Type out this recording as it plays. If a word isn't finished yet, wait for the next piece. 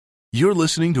You're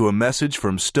listening to a message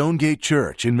from Stonegate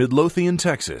Church in Midlothian,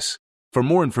 Texas. For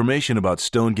more information about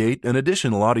Stonegate and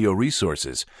additional audio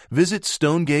resources, visit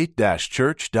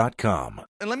stonegate-church.com.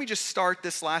 And let me just start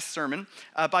this last sermon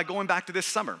by going back to this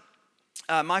summer.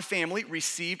 My family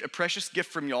received a precious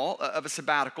gift from y'all of a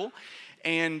sabbatical.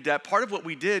 And part of what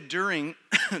we did during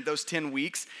those 10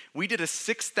 weeks, we did a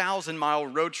 6,000-mile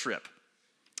road trip.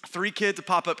 3 kids, a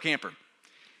pop-up camper.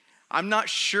 I'm not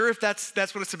sure if that's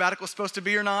what a sabbatical is supposed to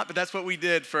be or not, but that's what we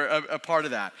did for a part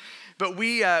of that. But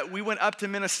we went up to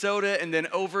Minnesota and then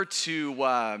over to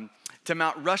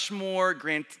Mount Rushmore,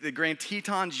 the Grand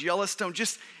Tetons, Yellowstone,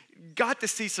 just got to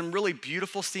see some really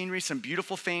beautiful scenery, some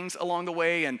beautiful things along the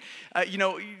way. And,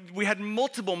 we had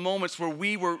multiple moments where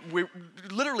we're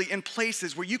literally in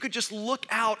places where you could just look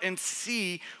out and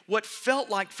see what felt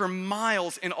like for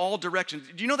miles in all directions.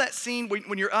 Do you know that scene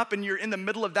when you're up and you're in the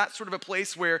middle of that sort of a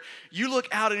place where you look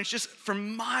out and it's just for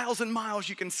miles and miles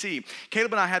you can see?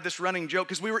 Caleb and I had this running joke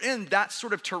because we were in that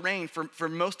sort of terrain for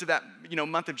most of that,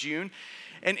 month of June.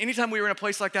 And anytime we were in a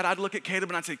place like that, I'd look at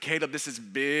Caleb and I'd say, Caleb, this is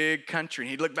big country.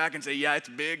 And he'd look back and say, yeah, it's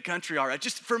big country, all right.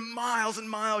 Just for miles and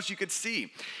miles you could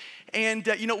see. And,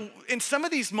 in some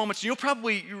of these moments, you'll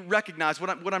probably recognize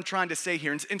what I'm trying to say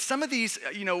here. In some of these,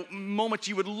 moments,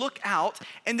 you would look out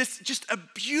and this just a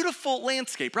beautiful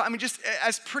landscape, right? I mean, just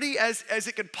as pretty as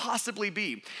it could possibly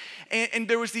be. And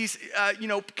there was these,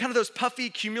 kind of those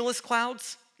puffy cumulus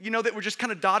clouds, that were just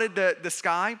kind of dotted the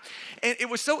sky. And it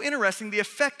was so interesting, the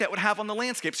effect that would have on the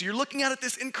landscape. So you're looking out at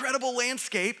this incredible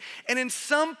landscape, and in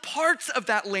some parts of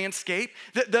that landscape,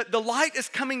 the light is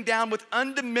coming down with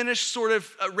undiminished sort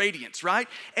of radiance, right?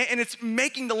 And it's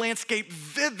making the landscape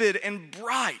vivid and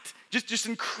bright. Just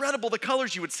incredible, the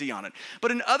colors you would see on it. But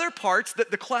in other parts,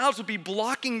 the clouds would be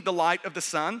blocking the light of the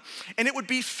sun, and it would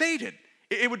be faded.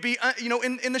 It would be,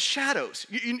 in the shadows.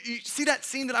 You see that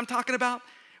scene that I'm talking about?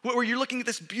 Where you're looking at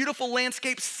this beautiful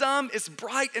landscape. Some is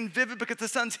bright and vivid because the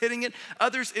sun's hitting it.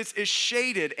 Others is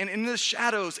shaded and in the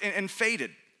shadows and faded.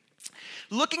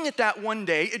 Looking at that one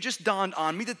day, it just dawned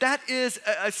on me that is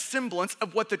a semblance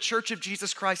of what the Church of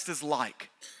Jesus Christ is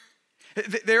like.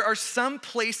 There are some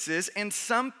places and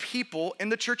some people in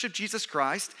the Church of Jesus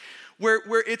Christ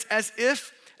where it's as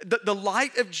if the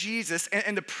light of Jesus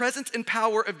and the presence and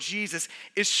power of Jesus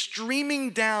is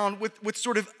streaming down with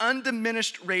sort of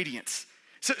undiminished radiance.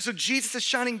 So Jesus is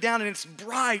shining down and it's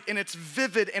bright and it's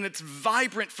vivid and it's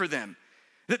vibrant for them.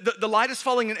 The light is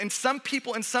falling in some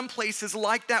people in some places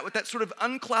like that with that sort of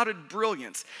unclouded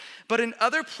brilliance. But in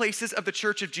other places of the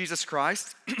Church of Jesus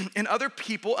Christ and other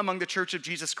people among the Church of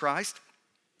Jesus Christ,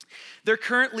 they're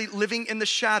currently living in the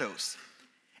shadows.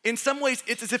 In some ways,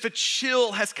 it's as if a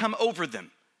chill has come over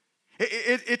them.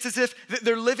 It's as if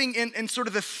they're living in sort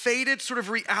of the faded sort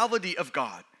of reality of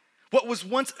God. What was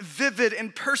once vivid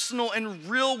and personal and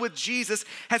real with Jesus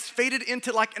has faded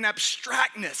into like an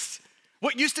abstractness.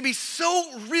 What used to be so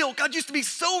real, God used to be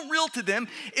so real to them,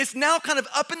 is now kind of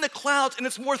up in the clouds and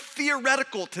it's more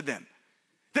theoretical to them.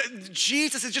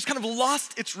 Jesus has just kind of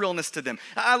lost its realness to them.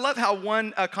 I love how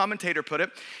one commentator put it.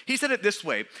 He said it this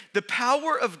way: the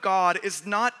power of God is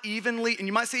not evenly, and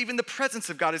you might say even the presence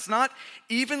of God is not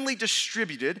evenly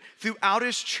distributed throughout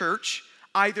his church,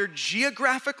 either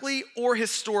geographically or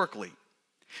historically.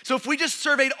 So if we just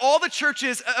surveyed all the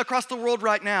churches across the world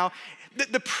right now,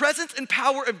 the presence and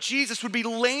power of Jesus would be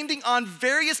landing on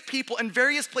various people in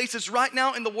various places right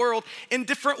now in the world in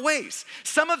different ways.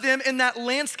 Some of them in that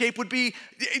landscape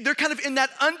they're kind of in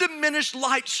that undiminished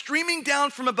light streaming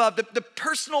down from above. The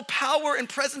personal power and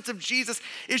presence of Jesus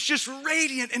is just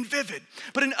radiant and vivid.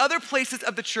 But in other places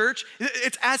of the church,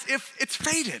 it's as if it's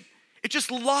faded. It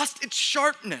just lost its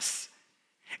sharpness.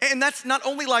 And that's not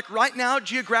only like right now,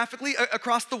 geographically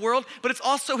across the world, but it's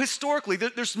also historically.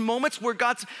 There's moments where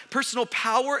God's personal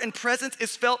power and presence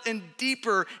is felt in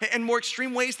deeper and more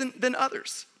extreme ways than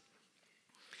others.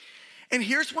 And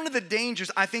here's one of the dangers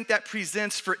I think that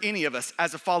presents for any of us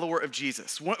as a follower of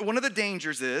Jesus. One of the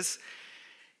dangers is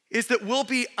that we'll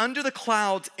be under the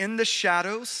clouds in the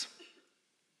shadows,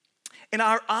 and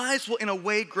our eyes will in a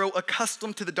way grow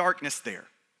accustomed to the darkness there.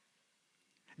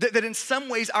 That in some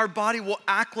ways our body will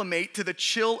acclimate to the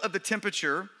chill of the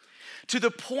temperature to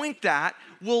the point that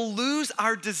we'll lose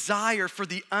our desire for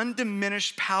the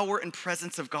undiminished power and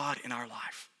presence of God in our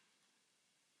life.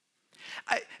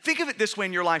 Think of it this way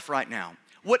in your life right now.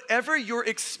 Whatever your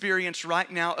experience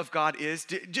right now of God is,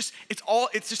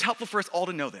 it's just helpful for us all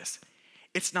to know this.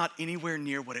 It's not anywhere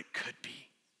near what it could be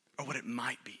or what it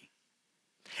might be.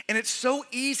 And it's so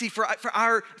easy for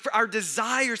our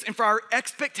desires and for our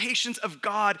expectations of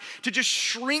God to just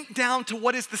shrink down to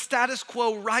what is the status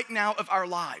quo right now of our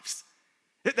lives.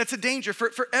 That's a danger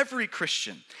for every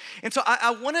Christian. And so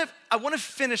I want to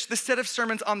finish this set of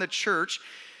sermons on the church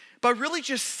by really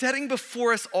just setting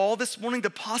before us all this morning the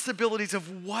possibilities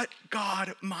of what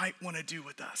God might want to do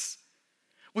with us,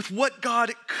 with what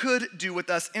God could do with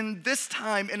us in this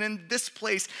time and in this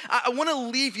place. I want to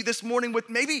leave you this morning with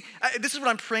maybe, this is what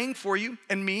I'm praying for you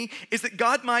and me, is that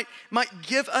God might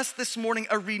give us this morning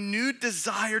a renewed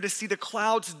desire to see the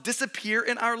clouds disappear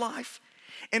in our life,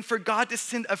 and for God to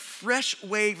send a fresh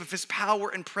wave of his power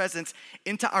and presence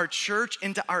into our church,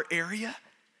 into our area.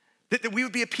 That we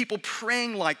would be a people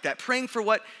praying like that, praying for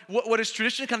what has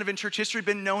traditionally kind of in church history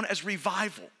been known as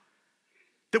revival.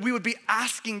 That we would be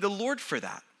asking the Lord for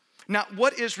that. Now,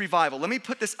 what is revival? Let me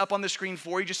put this up on the screen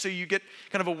for you just so you get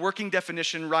kind of a working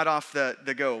definition right off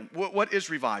the go. What is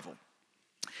revival?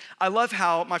 I love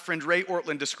how my friend Ray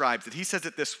Ortlund describes it. He says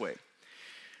it this way.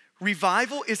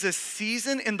 Revival is a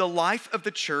season in the life of the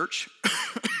church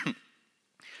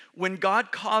when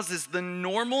God causes the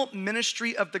normal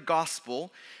ministry of the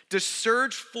gospel to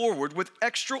surge forward with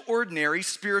extraordinary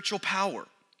spiritual power.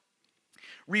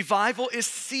 Revival is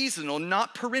seasonal,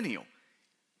 not perennial.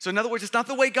 So in other words, it's not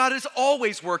the way God is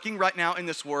always working right now in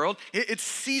this world. It's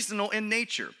seasonal in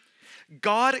nature.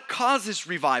 God causes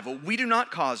revival. We do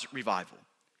not cause revival.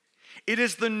 It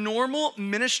is the normal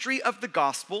ministry of the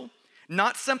gospel,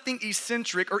 not something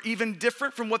eccentric or even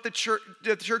different from what the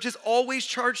church is always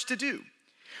charged to do.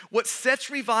 What sets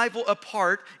revival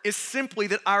apart is simply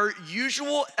that our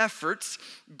usual efforts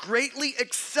greatly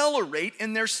accelerate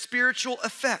in their spiritual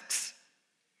effects.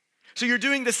 So you're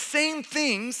doing the same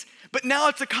things, but now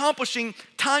it's accomplishing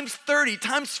times 30,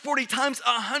 times 40, times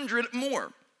 100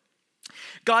 more.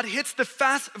 God hits the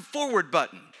fast forward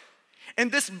button.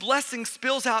 And this blessing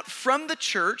spills out from the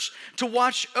church to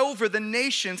watch over the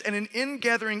nations and an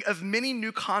ingathering of many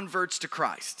new converts to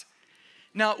Christ.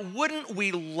 Now, wouldn't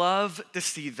we love to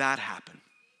see that happen?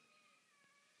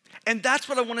 And that's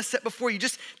what I want to set before you,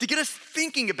 just to get us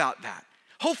thinking about that.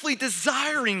 Hopefully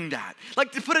desiring that.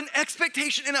 Like to put an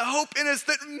expectation and a hope in us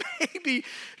that maybe,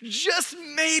 just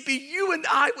maybe, you and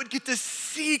I would get to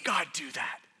see God do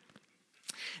that.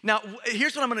 Now,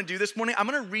 here's what I'm gonna do this morning. I'm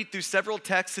gonna read through several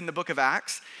texts in the book of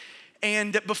Acts.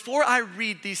 And before I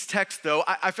read these texts, though,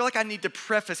 I feel like I need to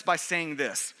preface by saying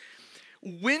this.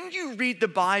 When you read the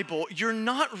Bible, you're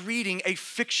not reading a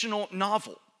fictional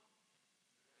novel.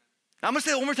 Now, I'm gonna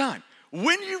say it one more time.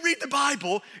 When you read the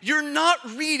Bible, you're not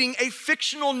reading a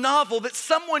fictional novel that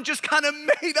someone just kind of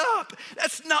made up.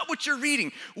 That's not what you're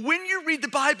reading. When you read the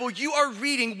Bible, you are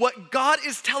reading what God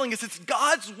is telling us. It's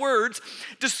God's words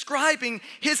describing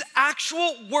his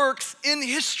actual works in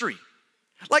history.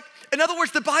 Like, in other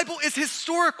words, the Bible is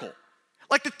historical.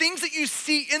 Like the things that you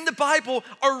see in the Bible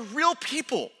are real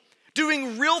people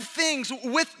doing real things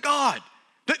with God.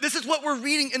 This is what we're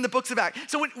reading in the books of Acts.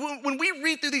 So when we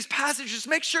read through these passages,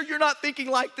 make sure you're not thinking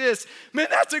like this. Man,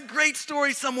 that's a great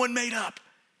story someone made up.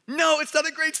 No, it's not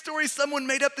a great story someone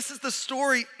made up. This is the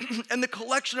story and the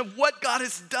collection of what God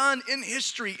has done in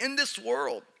history, in this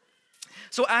world.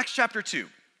 So Acts chapter 2.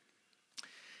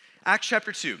 Acts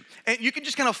chapter 2. And you can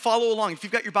just kind of follow along. If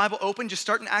you've got your Bible open, just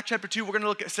start in Acts chapter 2. We're going to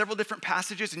look at several different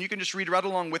passages, and you can just read right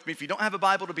along with me. If you don't have a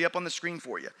Bible, it'll be up on the screen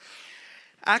for you.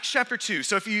 Acts chapter 2.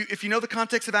 So if you know the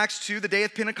context of Acts 2, the day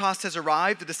of Pentecost has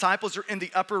arrived. The disciples are in the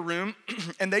upper room,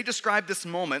 and they describe this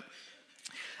moment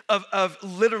of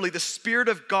literally the Spirit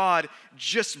of God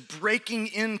just breaking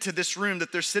into this room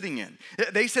that they're sitting in.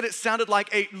 They said it sounded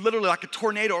like literally like a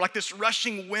tornado, or like this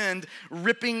rushing wind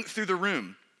ripping through the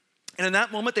room. And in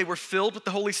that moment, they were filled with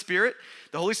the Holy Spirit.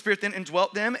 The Holy Spirit then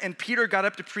indwelt them, and Peter got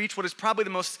up to preach what is probably the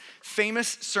most famous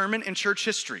sermon in church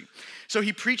history. So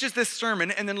he preaches this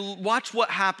sermon, and then watch what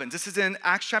happens. This is in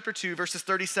Acts chapter 2, verses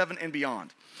 37 and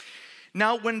beyond.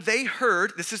 Now, when they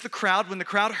heard, this is the crowd, when the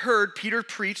crowd heard Peter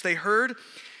preach, they heard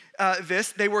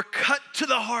this, they were cut to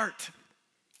the heart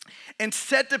and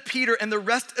said to Peter and the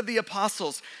rest of the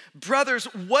apostles, "Brothers,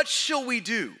 what shall we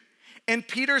do?" And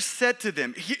Peter said to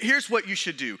them, here's what you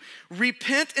should do.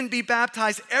 Repent and be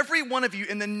baptized, every one of you,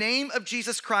 in the name of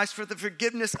Jesus Christ for the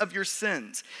forgiveness of your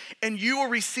sins, and you will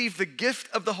receive the gift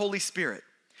of the Holy Spirit.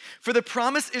 For the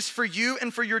promise is for you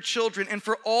and for your children and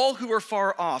for all who are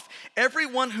far off,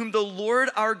 everyone whom the Lord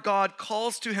our God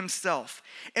calls to himself.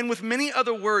 And with many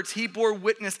other words, he bore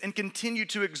witness and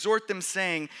continued to exhort them,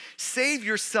 saying, save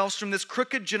yourselves from this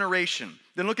crooked generation.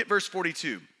 Then look at verse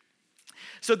 42.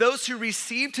 So those who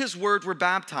received his word were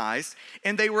baptized,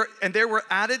 and there were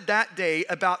added that day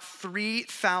about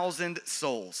 3,000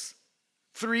 souls.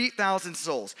 3,000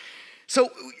 souls. So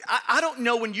I don't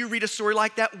know when you read a story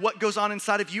like that, what goes on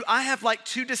inside of you. I have like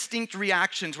two distinct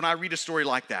reactions when I read a story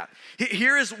like that.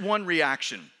 Here is one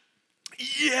reaction.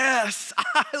 Yes,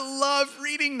 I love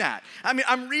reading that. I mean,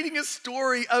 I'm reading a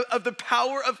story of the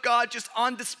power of God just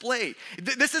on display.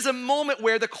 This is a moment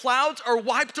where the clouds are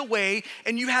wiped away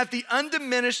and you have the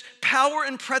undiminished power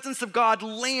and presence of God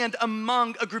land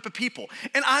among a group of people.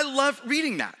 And I love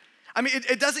reading that. I mean,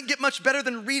 it doesn't get much better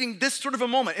than reading this sort of a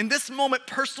moment. In this moment,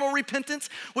 personal repentance,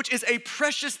 which is a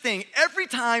precious thing, every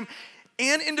time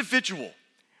an individual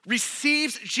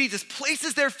receives Jesus,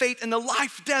 places their faith in the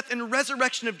life, death, and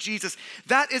resurrection of Jesus,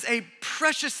 that is a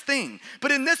precious thing.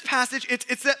 But in this passage,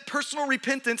 it's that personal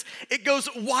repentance, it goes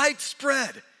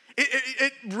widespread.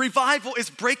 Revival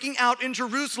is breaking out in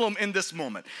Jerusalem in this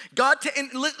moment.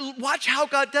 Watch how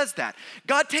God does that.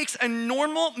 God takes a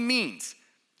normal means,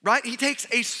 right? He takes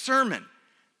a sermon,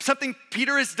 something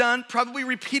Peter has done probably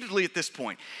repeatedly at this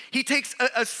point. He takes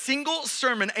a single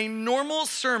sermon, a normal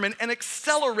sermon, and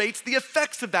accelerates the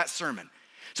effects of that sermon.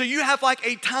 So you have like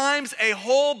a times a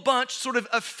whole bunch sort of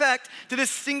effect to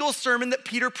this single sermon that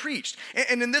Peter preached.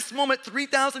 And in this moment,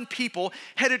 3,000 people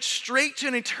headed straight to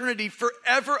an eternity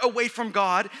forever away from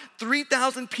God.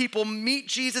 3,000 people meet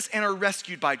Jesus and are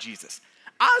rescued by Jesus.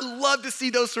 I love to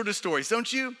see those sort of stories,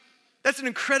 don't you? That's an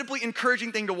incredibly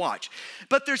encouraging thing to watch.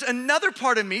 But there's another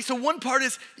part of me, so one part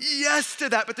is yes to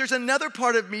that, but there's another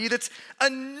part of me that's a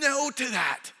no to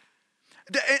that.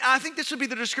 I think this would be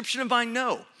the description of my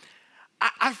no.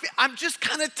 I'm just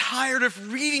kind of tired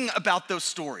of reading about those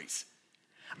stories.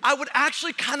 I would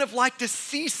actually kind of like to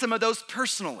see some of those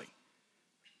personally.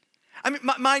 I mean,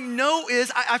 my no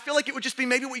is, I feel like it would just be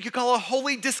maybe what you could call a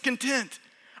holy discontent.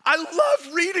 I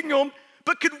love reading them,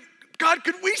 but could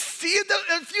we see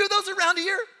a few of those around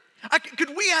here?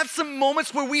 Could we have some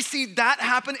moments where we see that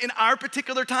happen in our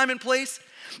particular time and place?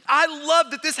 I love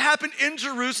that this happened in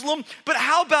Jerusalem, but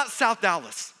how about South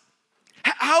Dallas?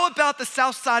 How about the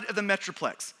south side of the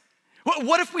Metroplex?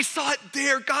 What if we saw it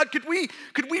there? God, could we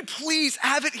please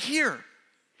have it here?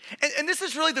 And this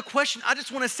is really the question I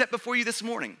just want to set before you this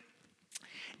morning.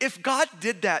 If God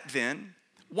did that then,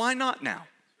 why not now?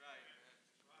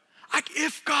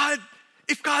 If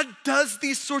God does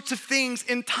these sorts of things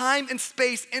in time and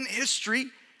space in history,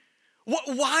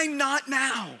 why not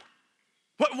now?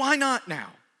 Why not now?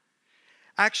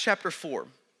 Acts chapter 4.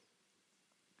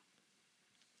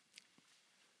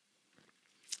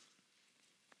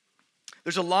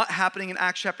 There's a lot happening in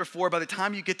Acts chapter 4. By the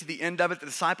time you get to the end of it, the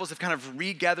disciples have kind of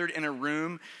regathered in a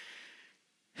room.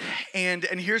 And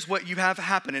here's what you have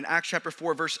happen in Acts chapter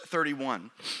 4, verse 31.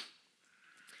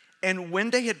 And when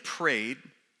they had prayed,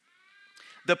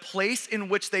 the place in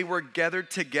which they were gathered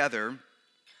together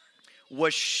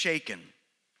was shaken.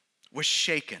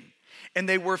 And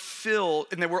they were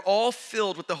all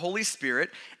filled with the Holy Spirit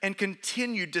and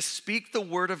continued to speak the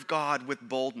word of God with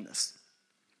boldness.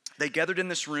 They gathered in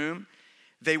this room,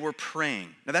 they were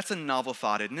praying. Now that's a novel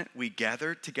thought, isn't it? We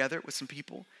gather together with some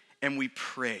people and we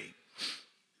pray.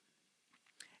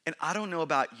 And I don't know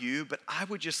about you, but I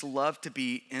would just love to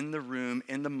be in the room,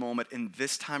 in the moment, in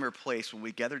this time or place when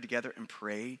we gather together and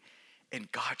pray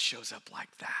and God shows up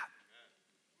like that.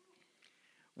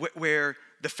 Where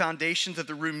the foundations of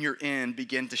the room you're in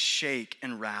begin to shake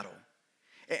and rattle.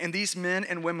 And these men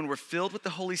and women were filled with the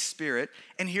Holy Spirit,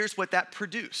 and here's what that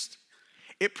produced.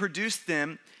 It produced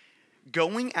them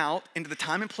going out into the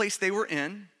time and place they were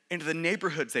in, into the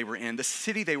neighborhoods they were in, the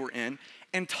city they were in,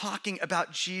 and talking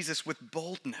about Jesus with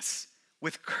boldness,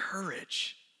 with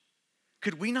courage.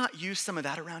 Could we not use some of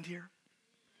that around here?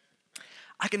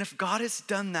 If God has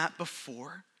done that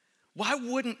before, why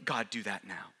wouldn't God do that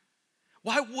now?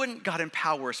 Why wouldn't God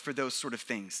empower us for those sort of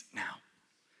things now?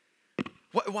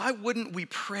 Why wouldn't we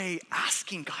pray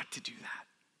asking God to do that?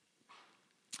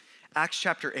 Acts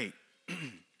chapter 8.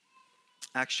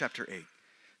 Acts chapter 8.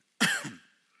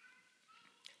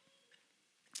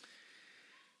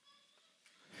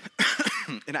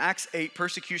 In Acts 8,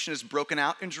 persecution is broken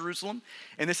out in Jerusalem,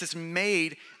 and this has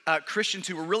made Christians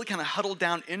who were really kind of huddled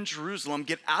down in Jerusalem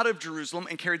get out of Jerusalem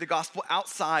and carry the gospel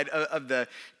outside of the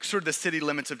sort of the city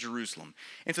limits of Jerusalem.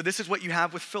 And so this is what you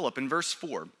have with Philip in verse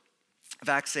 4 of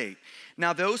Acts 8.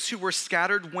 Now those who were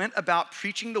scattered went about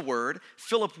preaching the word.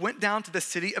 Philip went down to the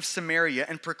city of Samaria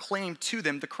and proclaimed to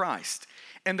them the Christ.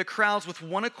 And the crowds with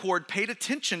one accord paid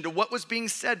attention to what was being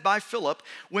said by Philip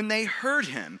when they heard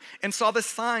him and saw the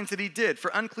signs that he did. For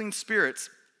unclean spirits,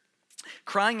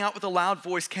 crying out with a loud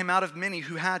voice, came out of many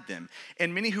who had them,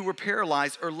 and many who were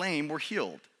paralyzed or lame were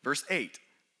healed. Verse 8.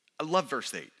 I love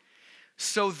verse 8.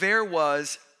 So there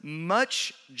was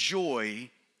much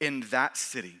joy in that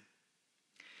city.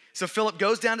 So Philip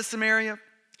goes down to Samaria.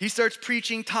 He starts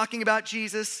preaching, talking about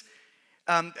Jesus.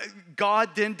 God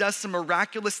then does some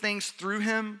miraculous things through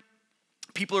him.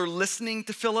 People are listening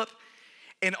to Philip.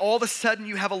 And all of a sudden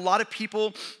you have a lot of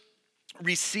people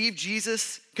receive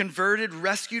Jesus, converted,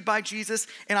 rescued by Jesus.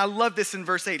 And I love this in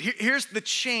verse 8. Here's the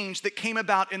change that came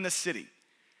about in the city.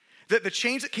 The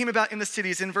change that came about in the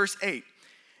city is in verse 8.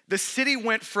 The city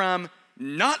went from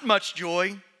not much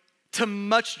joy to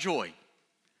much joy.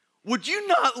 Would you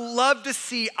not love to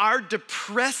see our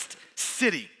depressed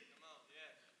city?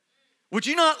 Would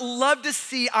you not love to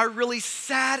see our really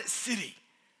sad city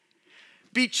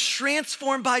be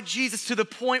transformed by Jesus to the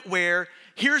point where,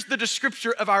 here's the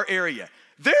descriptor of our area,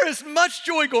 there is much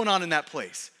joy going on in that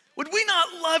place? Would we not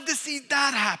love to see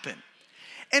that happen?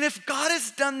 And if God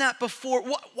has done that before,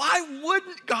 why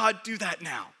wouldn't God do that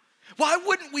now? Why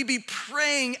wouldn't we be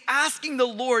praying, asking the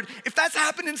Lord, if that's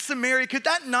happened in Samaria, could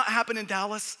that not happen in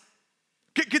Dallas?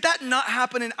 Could that not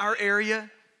happen in our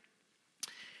area?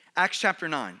 Acts chapter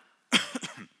 9.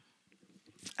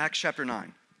 Acts chapter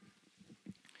 9.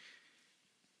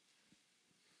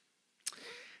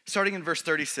 Starting in verse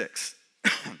 36.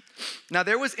 Now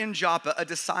there was in Joppa a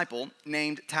disciple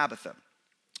named Tabitha,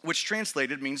 which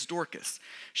translated means Dorcas.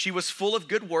 She was full of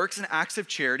good works and acts of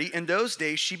charity. In those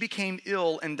days she became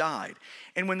ill and died.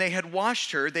 And when they had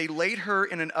washed her, they laid her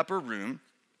in an upper room.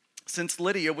 Since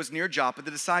Lydia was near Joppa,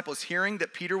 the disciples, hearing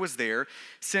that Peter was there,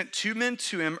 sent 2 men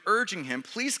to him, urging him,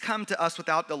 please come to us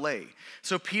without delay.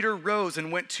 So Peter rose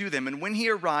and went to them. And when he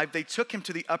arrived, they took him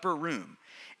to the upper room.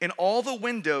 And all the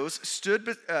widows stood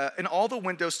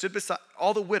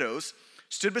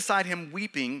beside him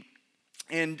weeping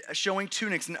and showing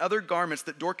tunics and other garments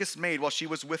that Dorcas made while she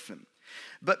was with them.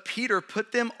 But Peter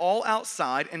put them all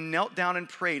outside and knelt down and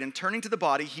prayed. And turning to the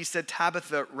body, he said,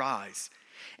 Tabitha, rise.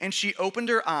 And she opened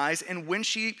her eyes, and when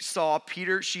she saw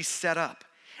Peter, she sat up.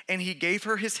 And he gave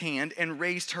her his hand and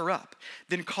raised her up.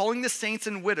 Then calling the saints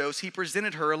and widows, he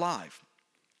presented her alive.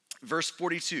 Verse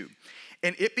 42.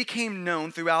 And it became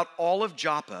known throughout all of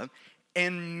Joppa,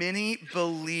 and many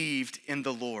believed in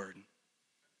the Lord.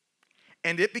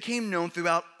 And it became known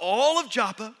throughout all of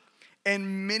Joppa,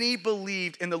 and many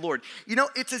believed in the Lord. You know,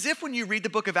 it's as if when you read the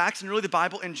book of Acts and really the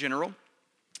Bible in general,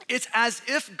 it's as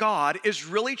if God is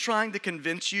really trying to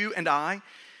convince you and I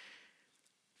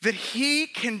that he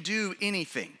can do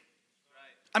anything.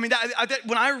 I mean,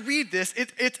 when I read this,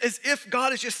 it's as if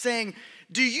God is just saying,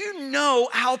 do you know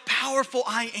how powerful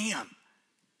I am?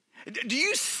 Do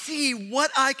you see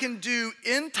what I can do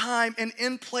in time and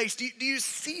in place? Do you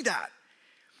see that?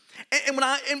 And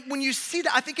when you see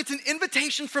that, I think it's an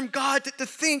invitation from God to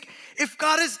think, if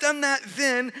God has done that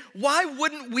then, why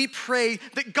wouldn't we pray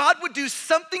that God would do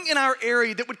something in our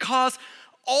area that would cause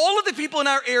all of the people in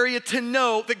our area to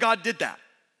know that God did that?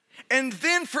 And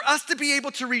then for us to be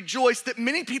able to rejoice that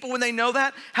many people, when they know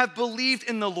that, have believed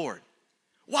in the Lord.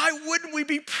 Why wouldn't we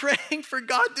be praying for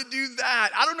God to do that?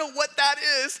 I don't know what that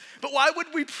is, but why would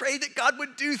we pray that God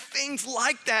would do things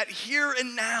like that here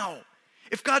and now?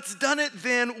 If God's done it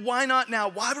then, why not now?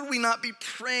 Why would we not be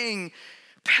praying,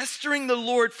 pestering the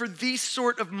Lord for these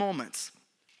sort of moments?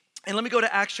 And let me go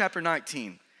to Acts chapter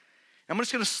 19. I'm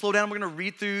just gonna slow down. We're gonna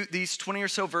read through these 20 or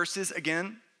so verses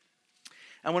again.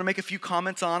 I wanna make a few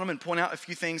comments on them and point out a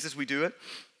few things as we do it.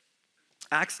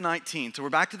 Acts 19. So we're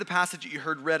back to the passage that you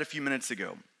heard read a few minutes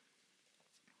ago.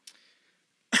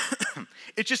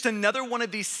 It's just another one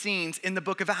of these scenes in the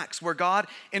book of Acts where God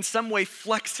in some way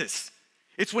flexes.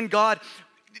 It's when God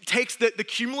takes the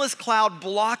cumulus cloud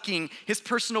blocking his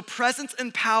personal presence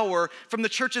and power from the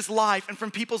church's life and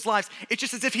from people's lives. It's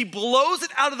just as if he blows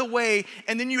it out of the way,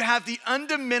 and then you have the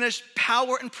undiminished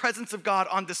power and presence of God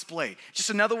on display. Just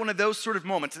another one of those sort of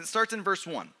moments. And it starts in verse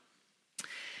 1.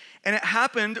 And it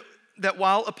happened that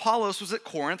while Apollos was at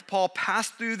Corinth, Paul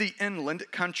passed through the inland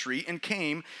country and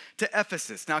came to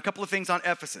Ephesus. Now, a couple of things on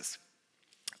Ephesus.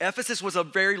 Ephesus was a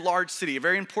very large city, a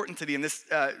very important city in this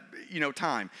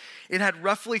time. It had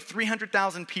roughly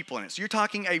 300,000 people in it. So you're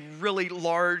talking a really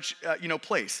large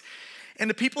place. And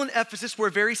the people in Ephesus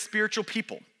were very spiritual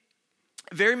people.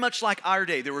 Very much like our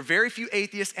day. There were very few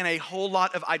atheists and a whole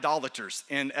lot of idolaters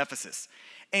in Ephesus.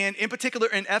 And in particular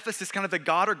in Ephesus, kind of the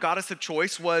god or goddess of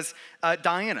choice was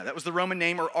Diana. That was the Roman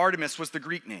name, or Artemis was the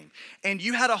Greek name. And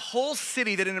you had a whole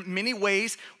city that in many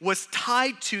ways was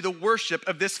tied to the worship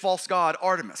of this false god,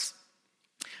 Artemis.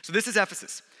 So this is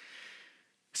Ephesus.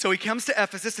 So he comes to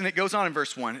Ephesus, and it goes on in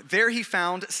verse 1. There he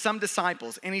found some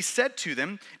disciples, and he said to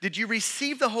them, did you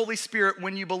receive the Holy Spirit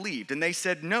when you believed? And they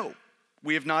said, no,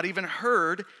 we have not even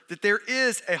heard that there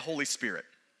is a Holy Spirit.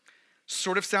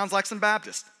 Sort of sounds like some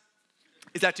Baptist.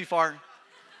 Is that too far?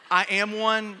 I am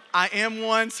one,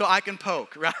 so I can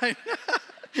poke, right?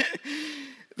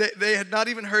 They had not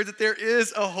even heard that there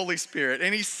is a Holy Spirit.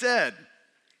 And he said,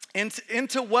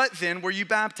 into what then were you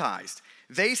baptized?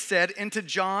 they said, into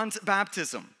John's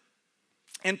baptism.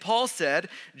 And Paul said,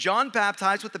 John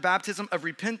baptized with the baptism of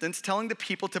repentance, telling the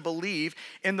people to believe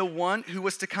in the one who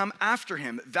was to come after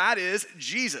him. That is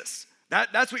Jesus.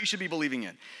 That's what you should be believing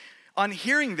in. On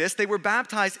hearing this, they were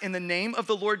baptized in the name of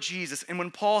the Lord Jesus. And when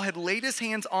Paul had laid his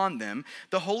hands on them,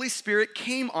 the Holy Spirit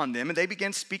came on them, and they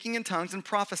began speaking in tongues and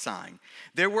prophesying.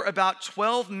 There were about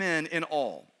 12 men in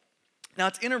all. Now,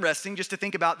 it's interesting just to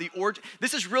think about the origin.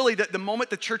 This is really the moment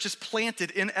the church is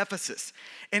planted in Ephesus.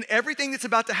 And everything that's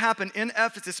about to happen in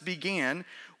Ephesus began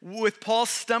with Paul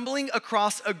stumbling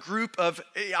across a group of,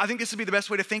 I think this would be the best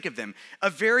way to think of them, a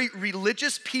very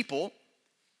religious people.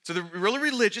 So they're really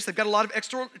religious. They've got a lot of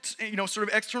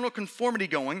external conformity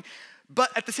going.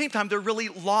 But at the same time, they're really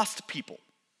lost people.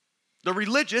 They're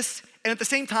religious and at the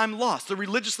same time lost. They're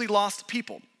religiously lost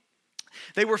people.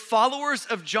 They were followers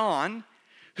of John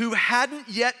who hadn't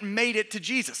yet made it to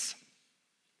Jesus.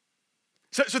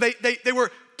 So they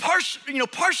were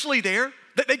partially there.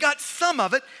 They got some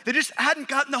of it. They just hadn't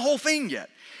gotten the whole thing yet.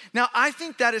 Now, I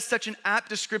think that is such an apt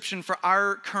description for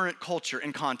our current culture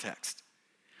and context.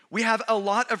 We have a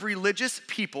lot of religious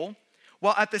people,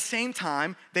 while at the same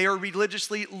time, they are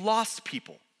religiously lost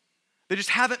people. They just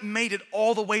haven't made it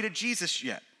all the way to Jesus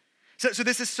yet. So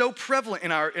this is so prevalent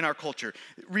in our culture.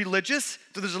 Religious,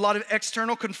 so there's a lot of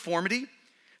external conformity.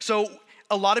 So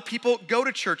a lot of people go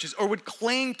to churches or would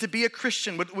claim to be a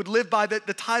Christian, would live by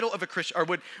the title of a Christian, or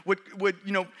would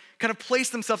kind of place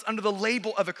themselves under the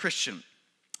label of a Christian.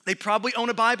 They probably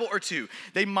own a Bible or two.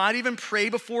 They might even pray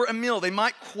before a meal. They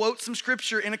might quote some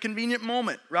scripture in a convenient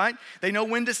moment, right? They know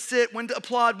when to sit, when to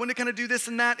applaud, when to kind of do this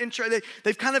and that in church.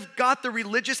 They've kind of got the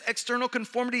religious external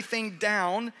conformity thing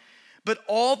down, but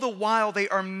all the while they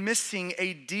are missing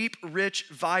a deep, rich,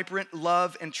 vibrant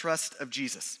love and trust of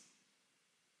Jesus.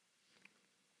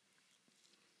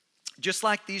 Just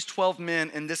like these 12 men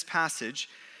in this passage,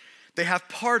 they have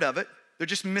part of it. They're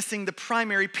just missing the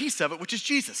primary piece of it, which is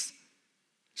Jesus.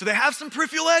 So they have some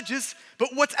peripheral edges, but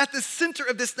what's at the center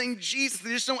of this thing, Jesus,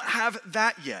 they just don't have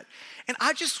that yet. And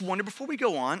I just wonder, before we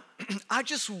go on, I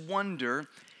just wonder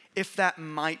if that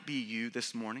might be you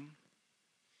this morning,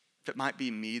 if it might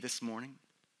be me this morning.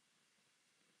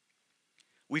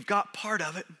 We've got part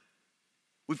of it.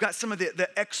 We've got some of the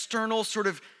external sort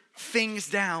of things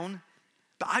down,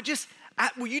 but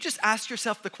will you just ask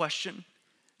yourself the question,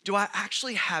 do I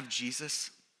actually have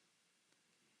Jesus?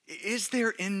 Is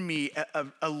there in me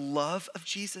a love of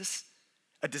Jesus,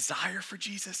 a desire for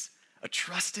Jesus, a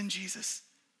trust in Jesus?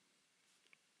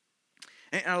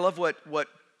 And I love what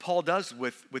Paul does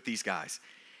with these guys.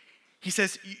 He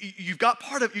says, you've got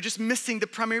part of it, you're just missing the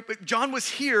primary, but John was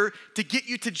here to get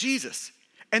you to Jesus.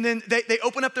 And then they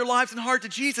open up their lives and heart to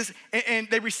Jesus, and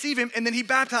they receive him, and then he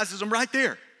baptizes them right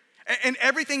there. And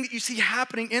everything that you see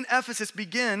happening in Ephesus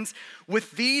begins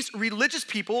with these religious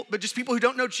people, but just people who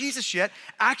don't know Jesus yet,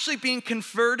 actually being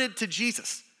converted to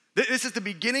Jesus. This is the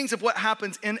beginnings of what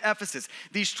happens in Ephesus.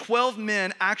 These 12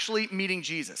 men actually meeting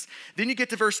Jesus. Then you get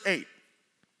to verse 8,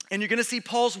 and you're gonna see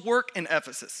Paul's work in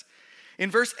Ephesus. In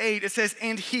verse 8, it says,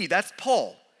 and he, that's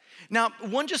Paul. Now,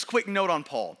 one just quick note on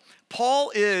Paul.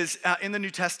 Paul is, in the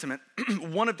New Testament,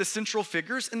 one of the central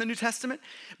figures in the New Testament,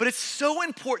 but it's so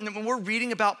important that when we're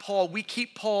reading about Paul, we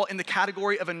keep Paul in the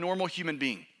category of a normal human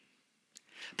being.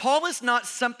 Paul is not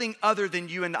something other than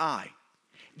you and I.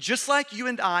 Just like you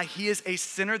and I, he is a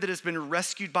sinner that has been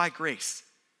rescued by grace.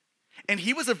 And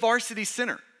he was a varsity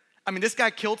sinner. I mean, this guy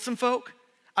killed some folk.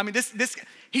 I mean,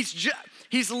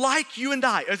 he's like you and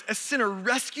I, a sinner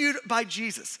rescued by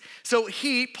Jesus. So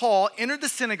he, Paul, entered the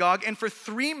synagogue and for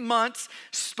 3 months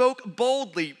spoke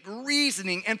boldly,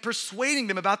 reasoning and persuading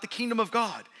them about the kingdom of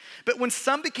God. But when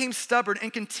some became stubborn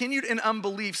and continued in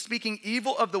unbelief, speaking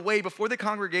evil of the way before the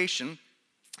congregation,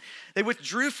 they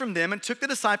withdrew from them and took the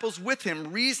disciples with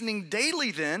him, reasoning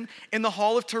daily then in the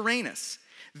hall of Tyrannus.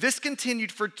 This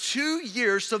continued for 2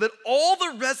 years so that all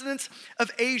the residents of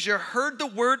Asia heard the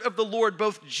word of the Lord,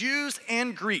 both Jews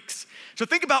and Greeks. So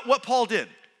think about what Paul did.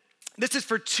 This is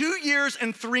for 2 years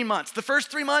and 3 months. The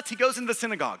first 3 months, he goes into the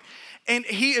synagogue and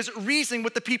he is reasoning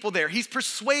with the people there. He's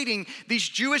persuading these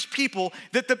Jewish people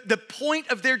that the point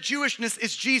of their Jewishness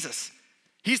is Jesus.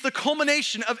 He's the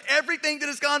culmination of everything that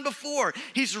has gone before.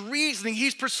 He's reasoning,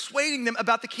 he's persuading them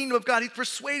about the kingdom of God. He's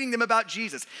persuading them about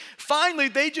Jesus. Finally,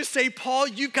 they just say, Paul,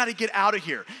 you've got to get out of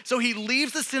here. So he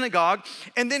leaves the synagogue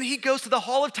and then he goes to the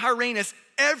hall of Tyrannus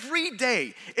every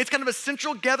day. It's kind of a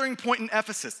central gathering point in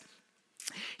Ephesus.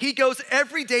 He goes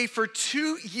every day for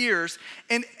 2 years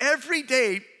and every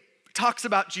day talks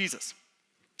about Jesus.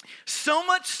 So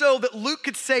much so that Luke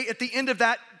could say at the end of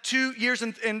that 2 years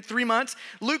and 3 months,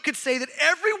 Luke could say that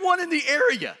everyone in the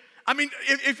area, I mean,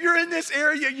 if you're in this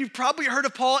area, you've probably heard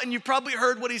of Paul and you've probably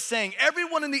heard what he's saying.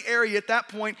 Everyone in the area at that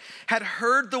point had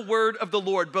heard the word of the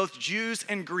Lord, both Jews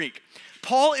and Greek.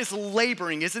 Paul is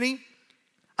laboring, isn't he?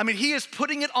 I mean, he is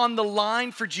putting it on the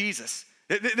line for Jesus.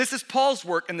 This is Paul's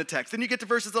work in the text. Then you get to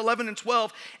verses 11 and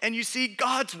 12 and you see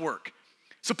God's work.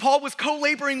 So Paul was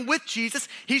co-laboring with Jesus.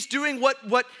 He's doing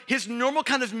what his normal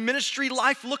kind of ministry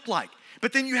life looked like.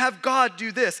 But then you have God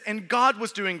do this, and God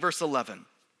was doing verse 11.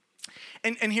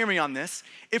 And hear me on this.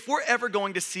 If we're ever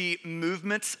going to see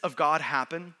movements of God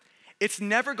happen, it's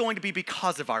never going to be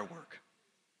because of our work.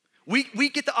 We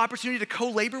get the opportunity to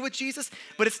co-labor with Jesus,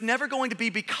 but it's never going to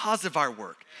be because of our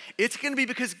work. It's going to be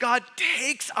because God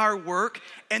takes our work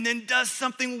and then does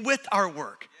something with our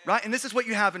work, right? And this is what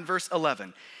you have in verse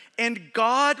 11. And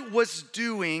God was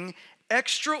doing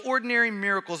extraordinary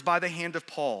miracles by the hand of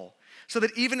Paul, so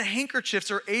that even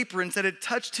handkerchiefs or aprons that had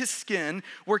touched his skin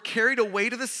were carried away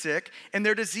to the sick, and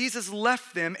their diseases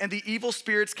left them, and the evil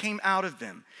spirits came out of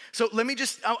them. So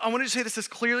I want to say this as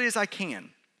clearly as I can.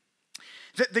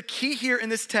 The key here in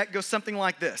this text goes something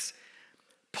like this.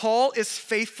 Paul is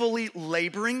faithfully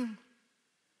laboring.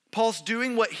 Paul's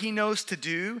doing what he knows to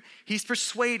do. He's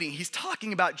persuading, he's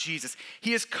talking about Jesus.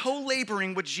 He is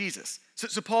co-laboring with Jesus.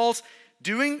 So Paul's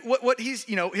doing what he's,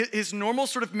 his normal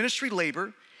sort of ministry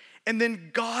labor, and then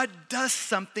God does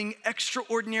something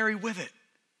extraordinary with it.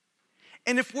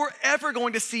 And if we're ever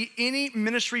going to see any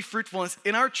ministry fruitfulness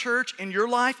in our church, in your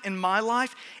life, in my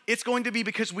life, it's going to be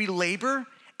because we labor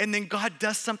and then God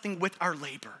does something with our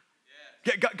labor.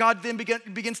 Yeah. God then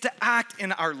begins to act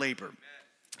in our labor.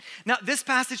 Yeah. Now, this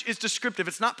passage is descriptive.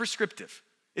 It's not prescriptive.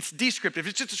 It's descriptive.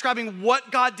 It's just describing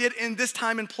what God did in this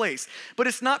time and place. But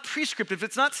it's not prescriptive.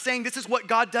 It's not saying this is what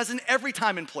God does in every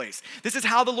time and place. This is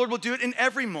how the Lord will do it in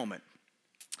every moment.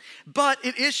 But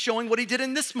it is showing what he did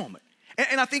in this moment.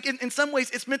 And I think in some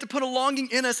ways it's meant to put a longing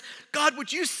in us. God,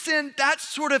 would you send that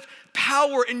sort of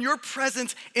power in your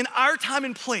presence in our time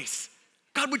and place?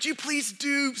 God, would you please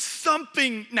do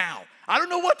something now? I don't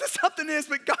know what the something is,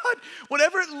 but God,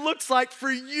 whatever it looks like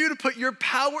for you to put your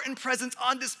power and presence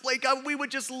on display, God, we would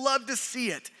just love to see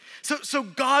it. So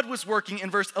God was working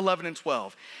in verse 11 and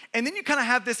 12. And then you kind of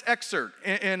have this excerpt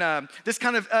in this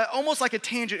kind of almost like a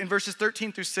tangent in verses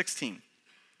 13 through 16.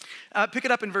 Pick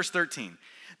it up in verse 13.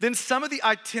 Then some of the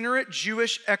itinerant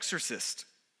Jewish exorcists,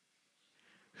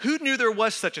 who knew there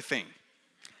was such a thing?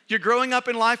 You're growing up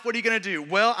in life, what are you gonna do?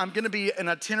 Well, I'm gonna be an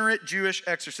itinerant Jewish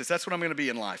exorcist. That's what I'm gonna be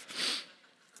in life.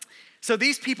 So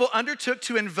these people undertook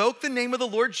to invoke the name of the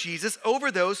Lord Jesus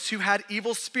over those who had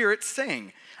evil spirits,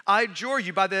 saying, I adjure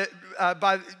you by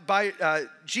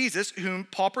Jesus, whom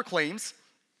Paul proclaims.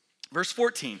 Verse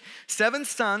 14, 7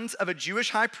 sons of a Jewish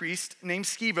high priest named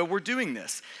Sceva were doing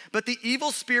this, but the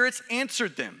evil spirits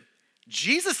answered them,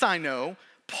 Jesus I know,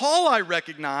 Paul I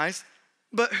recognize,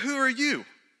 but who are you?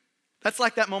 That's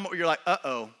like that moment where you're like,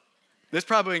 uh-oh, this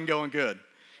probably ain't going good.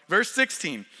 Verse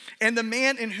 16, and the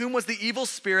man in whom was the evil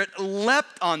spirit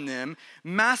leapt on them,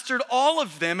 mastered all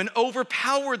of them, and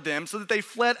overpowered them so that they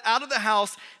fled out of the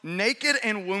house naked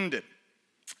and wounded.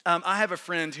 I have a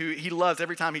friend who he loves,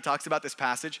 every time he talks about this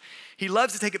passage, he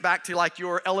loves to take it back to like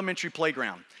your elementary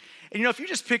playground. And if you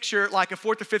just picture like a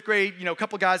 4th or 5th grade, a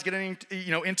couple guys getting,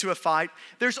 into a fight,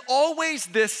 there's always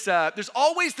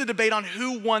the debate on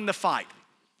who won the fight.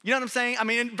 You know what I'm saying? I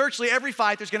mean, in virtually every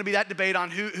fight, there's gonna be that debate on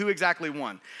who exactly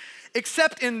won.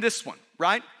 Except in this one,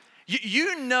 right?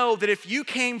 You know that if you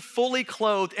came fully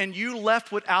clothed and you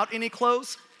left without any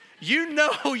clothes, you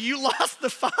know you lost the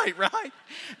fight, right?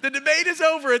 The debate is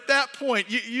over at that point.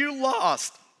 You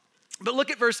lost. But look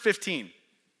at verse 15.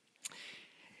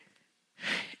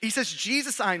 He says,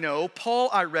 Jesus I know, Paul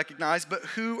I recognize, but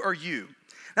who are you?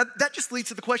 Now that just leads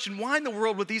to the question, why in the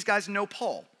world would these guys know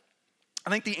Paul?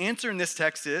 I think the answer in this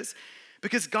text is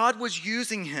because God was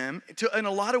using him to, in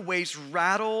a lot of ways,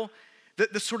 rattle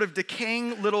the sort of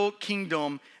decaying little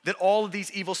kingdom that all of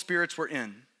these evil spirits were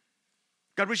in.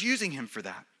 God was using him for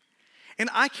that. And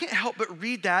I can't help but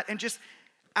read that and just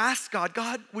ask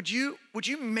God, would you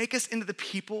make us into the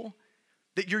people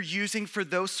that you're using for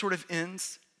those sort of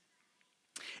ends?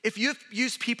 If you've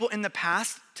used people in the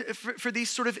past for these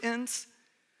sort of ends,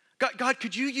 God,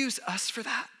 could you use us for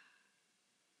that?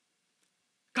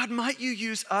 God, might you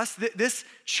use us, this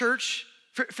church,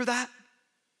 for that?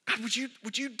 God,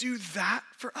 would you do that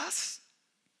for us?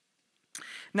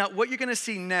 Now, what you're gonna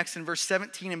see next in verse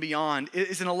 17 and beyond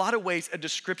is in a lot of ways a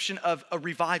description of a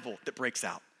revival that breaks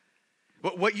out.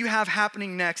 What you have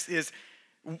happening next is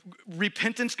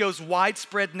repentance goes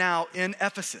widespread now in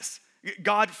Ephesus.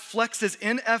 God flexes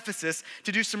in Ephesus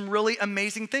to do some really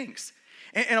amazing things.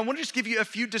 And I want to just give you a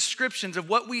few descriptions of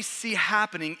what we see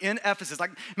happening in Ephesus.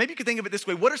 Like maybe you could think of it this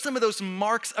way. What are some of those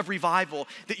marks of revival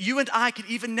that you and I could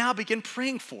even now begin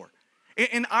praying for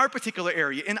in our particular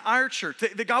area, in our church,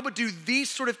 that God would do these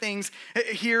sort of things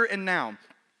here and now?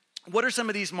 What are some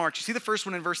of these marks? You see the first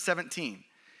one in verse 17.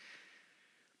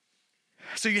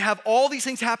 So you have all these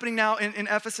things happening now in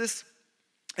Ephesus.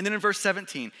 And then in verse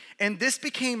 17, and this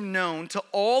became known to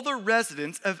all the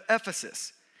residents of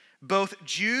Ephesus, both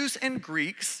Jews and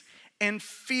Greeks, and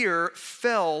fear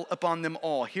fell upon them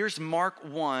all. Here's Mark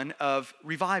 1 of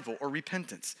revival or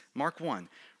repentance. Mark 1,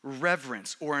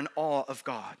 reverence or an awe of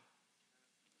God.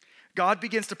 God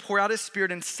begins to pour out his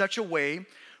Spirit in such a way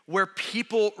where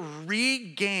people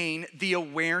regain the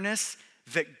awareness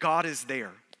that God is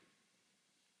there.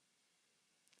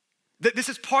 That this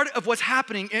is part of what's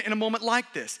happening in a moment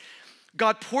like this.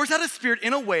 God pours out his Spirit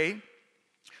in a way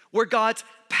where God's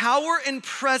power and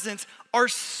presence are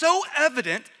so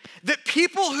evident that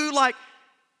people who like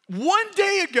one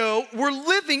day ago were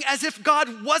living as if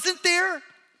God wasn't there,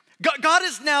 God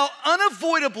is now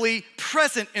unavoidably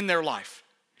present in their life.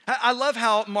 I love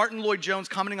how Martin Lloyd-Jones,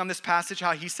 commenting on this passage,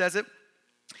 how he says it.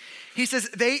 He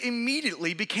says, they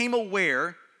immediately became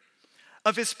aware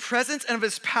of his presence and of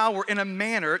his power in a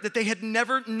manner that they had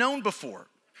never known before.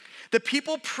 The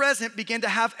people present began to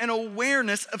have an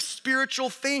awareness of spiritual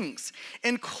things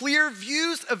and clear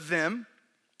views of them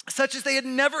such as they had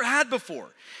never had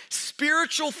before.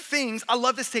 Spiritual things, I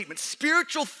love this statement,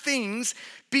 spiritual things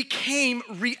became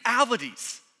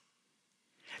realities.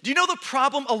 Do you know the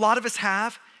problem a lot of us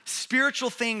have?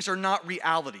 Spiritual things are not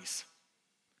realities.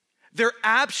 They're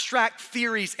abstract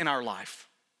theories in our life.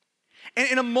 And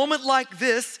in a moment like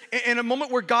this, in a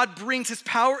moment where God brings his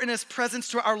power and his presence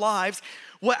to our lives,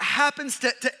 what happens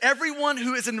to everyone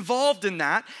who is involved in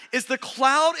that is the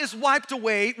cloud is wiped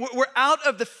away. We're out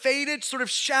of the faded sort of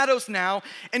shadows now,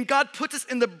 and God puts us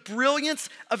in the brilliance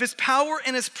of his power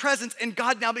and his presence, and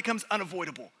God now becomes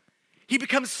unavoidable. He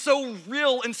becomes so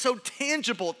real and so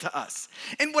tangible to us.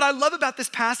 And what I love about this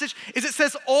passage is it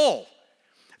says all.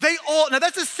 They all, now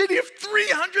that's a city of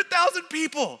 300,000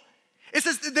 people. It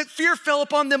says that fear fell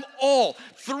upon them all.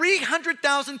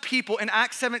 300,000 people in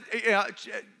Acts 7,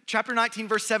 chapter 19,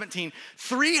 verse 17.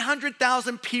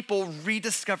 300,000 people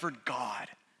rediscovered God.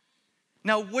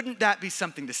 Now, wouldn't that be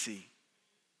something to see?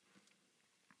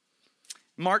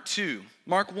 Mark 2.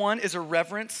 Mark 1 is a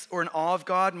reverence or an awe of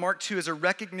God. Mark 2 is a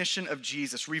recognition of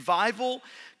Jesus. Revival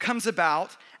comes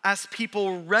about as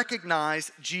people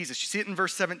recognize Jesus. You see it in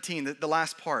verse 17, the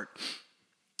last part.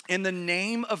 And the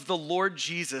name of the Lord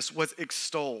Jesus was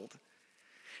extolled.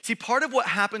 See, part of what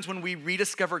happens when we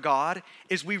rediscover God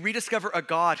is we rediscover a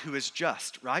God who is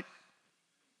just, right?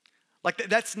 Like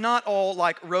that's not all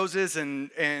like roses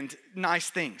and nice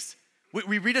things.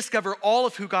 We rediscover all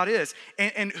of who God is.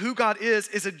 And who God is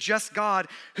a just God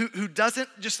who doesn't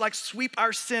just like sweep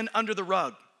our sin under the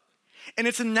rug. And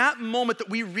it's in that moment that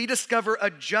we rediscover a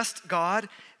just God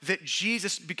that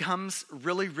Jesus becomes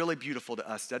really, really beautiful to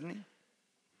us, doesn't he?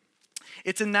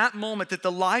 It's in that moment that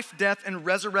the life, death, and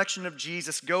resurrection of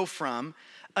Jesus go from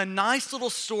a nice little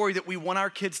story that we want our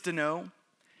kids to know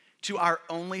to our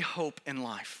only hope in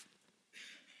life.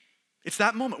 It's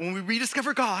that moment when we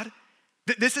rediscover God,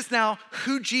 that this is now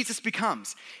who Jesus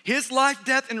becomes. His life,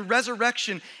 death, and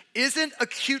resurrection isn't a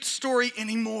cute story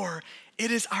anymore.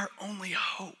 It is our only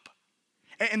hope.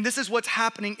 And this is what's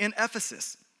happening in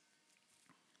Ephesus.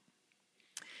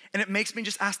 And it makes me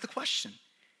just ask the question,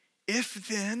 if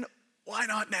then, why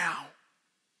not now?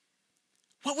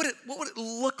 What would it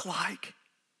look like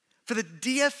for the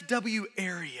DFW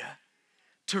area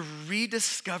to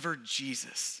rediscover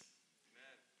Jesus?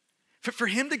 For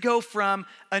him to go from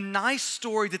a nice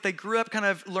story that they grew up kind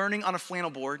of learning on a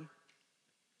flannel board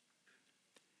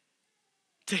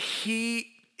to he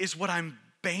is what I'm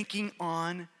banking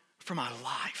on for my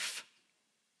life.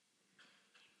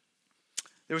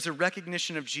 There was a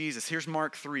recognition of Jesus. Here's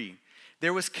Mark 3.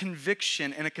 There was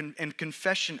conviction and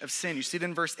confession of sin. You see it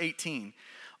in verse 18.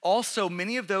 Also,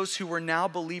 many of those who were now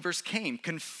believers came,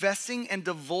 confessing and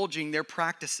divulging their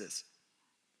practices.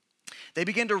 They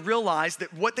began to realize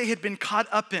that what they had been caught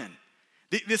up in,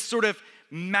 this sort of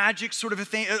magic sort of a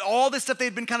thing, all this stuff they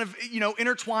had been kind of,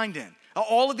 intertwined in,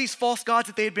 all of these false gods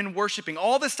that they had been worshiping,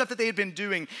 all this stuff that they had been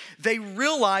doing, they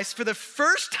realized for the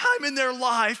first time in their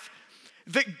life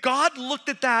that God looked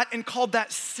at that and called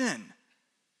that sin.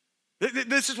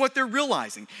 This is what they're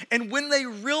realizing. And when they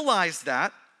realized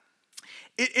that,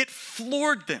 it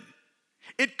floored them.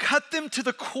 It cut them to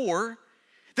the core.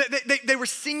 They were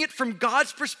seeing it from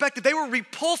God's perspective. They were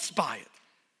repulsed by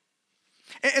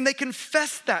it. And they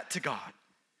confessed that to God.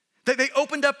 They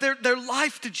opened up their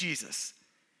life to Jesus.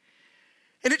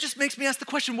 And it just makes me ask the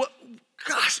question,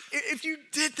 gosh, if you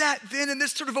did that then in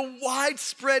this sort of a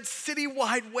widespread,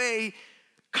 citywide way,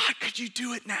 God, could you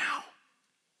do it now?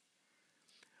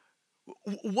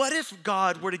 What if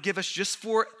God were to give us just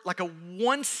for like a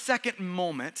 1-second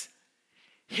moment,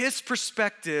 his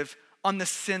perspective on the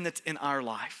sin that's in our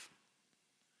life?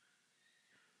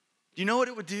 Do you know what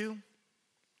it would do?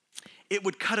 It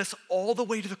would cut us all the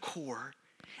way to the core.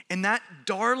 And that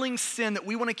darling sin that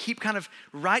we want to keep kind of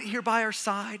right here by our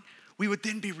side, we would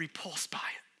then be repulsed by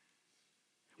it.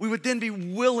 We would then be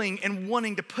willing and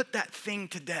wanting to put that thing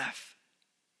to death.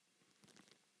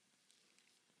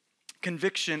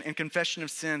 Conviction and confession of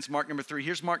sins, mark number 3.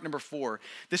 Here's mark number 4.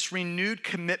 This renewed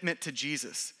commitment to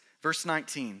Jesus. Verse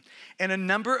 19. And a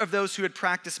number of those who had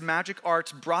practiced magic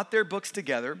arts brought their books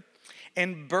together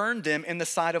and burned them in the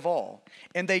sight of all.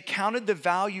 And they counted the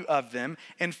value of them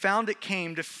and found it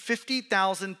came to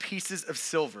 50,000 pieces of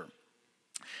silver.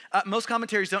 Most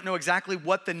commentaries don't know exactly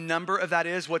what the number of that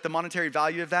is, what the monetary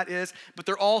value of that is, but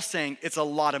they're all saying it's a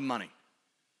lot of money.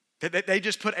 They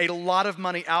just put a lot of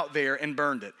money out there and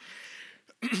burned it.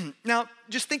 Now,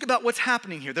 just think about what's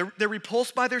happening here. They're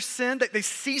repulsed by their sin. They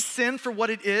see sin for what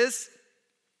it is,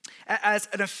 as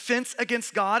an offense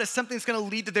against God, as something that's going to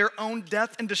lead to their own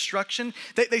death and destruction.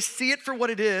 They see it for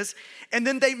what it is, and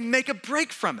then they make a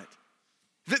break from it.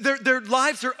 Their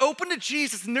lives are open to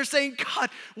Jesus, and they're saying,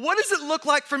 God, what does it look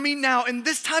like for me now in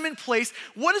this time and place?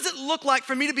 What does it look like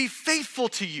for me to be faithful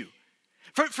to you?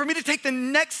 For me to take the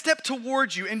next step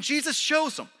towards you? And Jesus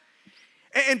shows them.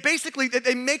 And basically,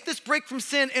 they make this break from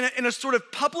sin in a sort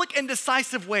of public and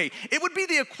decisive way. It would be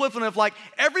the equivalent of like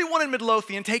everyone in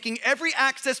Midlothian taking every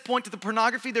access point to the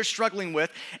pornography they're struggling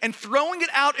with and throwing it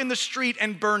out in the street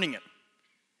and burning it.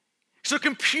 So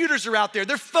computers are out there,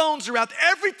 their phones are out there,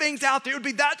 everything's out there. It would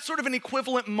be that sort of an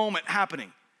equivalent moment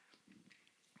happening.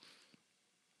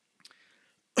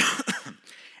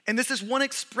 And this is one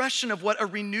expression of what a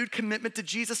renewed commitment to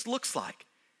Jesus looks like.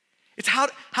 It's how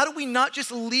do we not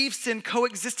just leave sin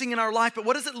coexisting in our life, but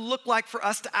what does it look like for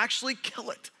us to actually kill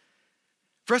it?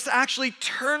 For us to actually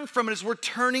turn from it as we're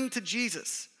turning to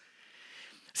Jesus.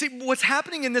 See, what's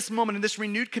happening in this moment, in this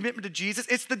renewed commitment to Jesus,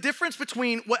 it's the difference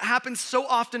between what happens so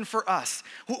often for us.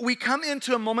 We come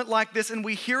into a moment like this and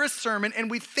we hear a sermon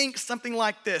and we think something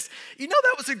like this. You know,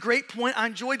 that was a great point. I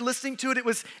enjoyed listening to it. It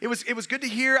was good to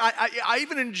hear. I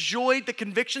even enjoyed the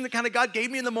conviction that kind of God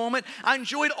gave me in the moment. I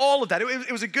enjoyed all of that.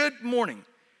 It was a good morning.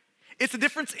 It's the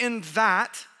difference in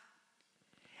that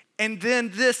and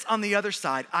then this on the other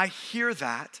side. I hear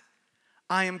that.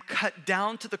 I am cut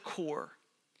down to the core.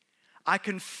 I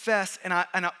confess and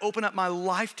I open up my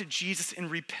life to Jesus in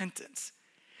repentance.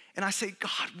 And I say,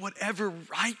 God, whatever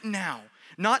right now,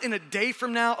 not in a day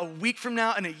from now, a week from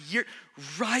now, in a year,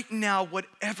 right now,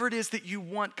 whatever it is that you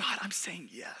want, God, I'm saying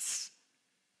yes.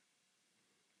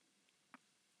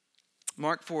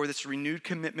 Mark 4, this renewed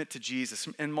commitment to Jesus.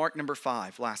 And mark number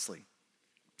 5, lastly,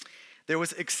 there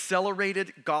was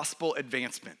accelerated gospel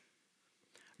advancement.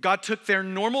 God took their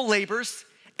normal labors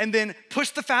and then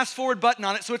push the fast forward button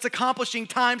on it so it's accomplishing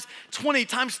times 20,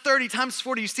 times 30, times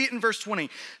 40. You see it in verse 20.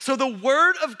 So the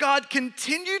word of God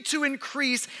continued to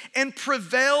increase and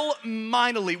prevail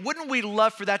mightily. Wouldn't we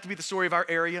love for that to be the story of our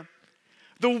area?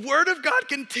 The word of God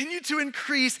continued to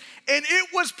increase and it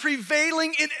was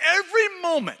prevailing in every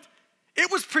moment. It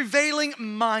was prevailing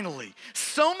mightily,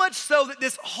 so much so that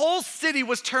this whole city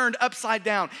was turned upside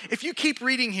down. If you keep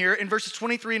reading here in verses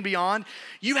 23 and beyond,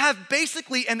 you have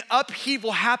basically an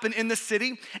upheaval happen in the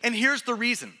city, and here's the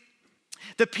reason.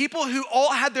 The people who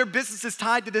all had their businesses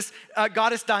tied to this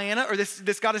goddess Diana or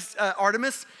this goddess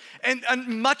Artemis, and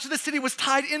much of the city was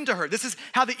tied into her. This is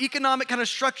how the economic kind of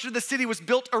structure of the city was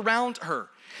built around her.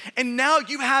 And now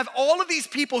you have all of these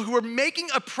people who are making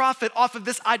a profit off of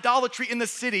this idolatry in the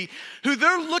city, who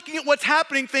they're looking at what's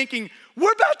happening thinking,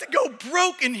 we're about to go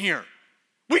broke in here.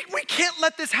 We can't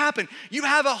let this happen. You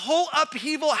have a whole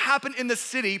upheaval happen in the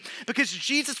city because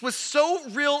Jesus was so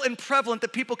real and prevalent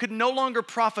that people could no longer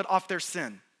profit off their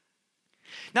sin.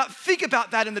 Now think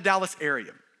about that in the Dallas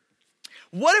area.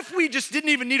 What if we just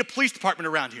didn't even need a police department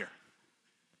around here?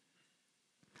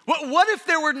 What if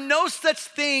there were no such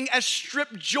thing as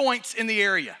strip joints in the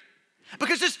area?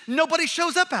 Because just nobody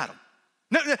shows up at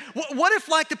them. What if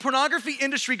like the pornography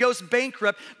industry goes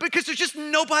bankrupt because there's just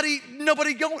nobody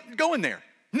going there?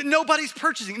 Nobody's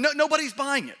purchasing, nobody's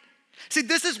buying it. See,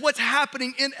 this is what's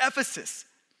happening in Ephesus.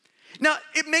 Now,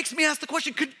 it makes me ask the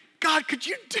question, could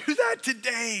you do that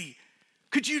today?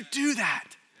 Could you do that?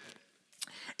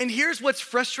 And here's what's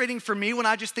frustrating for me when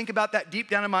I just think about that deep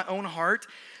down in my own heart,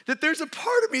 that there's a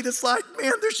part of me that's like,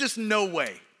 man, there's just no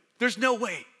way. There's no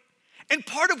way. And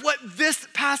part of what this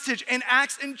passage and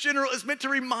Acts in general is meant to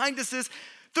remind us is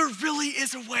there really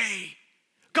is a way.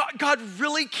 God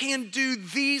really can do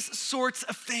these sorts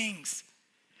of things.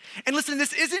 And listen,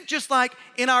 this isn't just like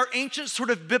in our ancient sort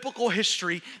of biblical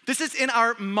history. This is in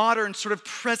our modern sort of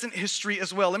present history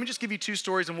as well. Let me just give you two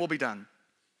stories and we'll be done.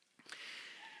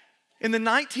 In the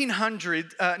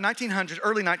 1900s,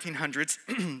 early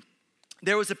 1900s,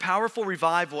 there was a powerful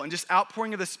revival and just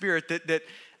outpouring of the Spirit that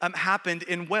happened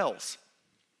in Wales.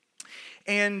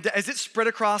 And as it spread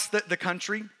across the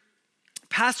country,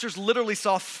 pastors literally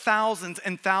saw thousands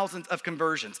and thousands of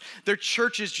conversions. Their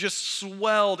churches just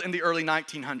swelled in the early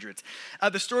 1900s.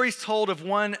 The story is told of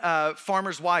one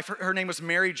farmer's wife. Her name was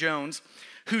Mary Jones,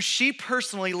 who she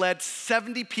personally led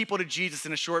 70 people to Jesus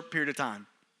in a short period of time.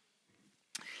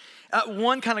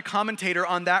 One kind of commentator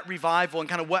on that revival and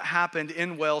kind of what happened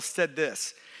in Wales said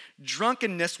this: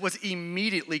 drunkenness was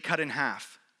immediately cut in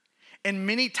half, and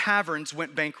many taverns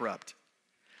went bankrupt.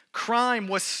 Crime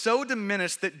was so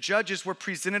diminished that judges were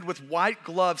presented with white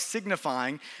gloves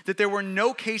signifying that there were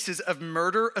no cases of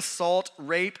murder, assault,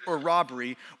 rape, or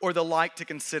robbery, or the like to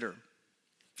consider.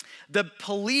 The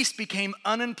police became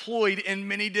unemployed in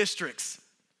many districts.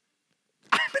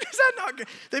 I mean, is that not good?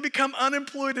 They become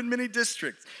unemployed in many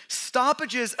districts.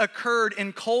 Stoppages occurred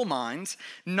in coal mines,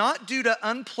 not due to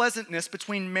unpleasantness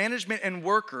between management and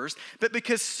workers, but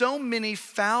because so many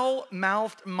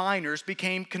foul-mouthed miners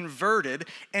became converted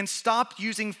and stopped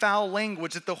using foul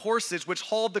language that the horses which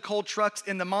hauled the coal trucks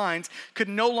in the mines could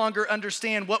no longer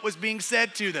understand what was being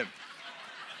said to them.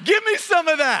 Give me some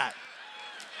of that.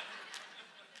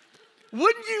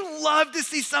 Wouldn't you love to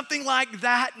see something like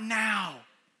that now?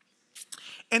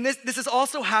 And this has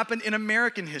also happened in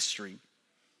American history.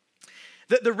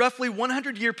 The roughly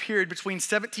 100-year period between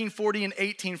 1740 and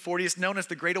 1840 is known as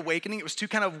the Great Awakening. It was two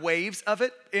kind of waves of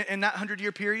it in that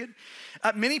 100-year period.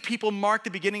 Many people mark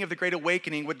the beginning of the Great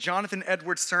Awakening with Jonathan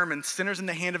Edwards' sermon, Sinners in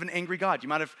the Hand of an Angry God. You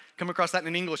might have come across that in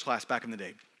an English class back in the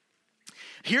day.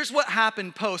 Here's what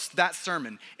happened post that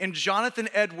sermon in Jonathan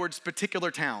Edwards'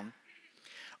 particular town.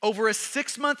 Over a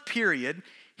 6-month period,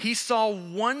 he saw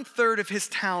 1/3 of his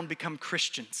town become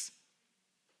Christians.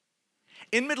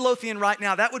 In Midlothian right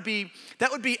now, that would be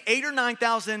 8,000 or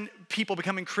 9,000 people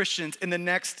becoming Christians in the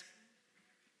next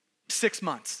 6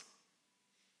 months.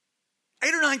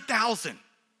 8,000 or 9,000.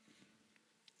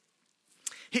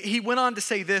 He went on to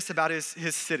say this about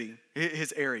his city,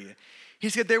 his area. He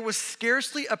said, there was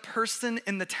scarcely a person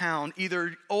in the town,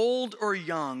 either old or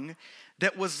young,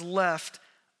 that was left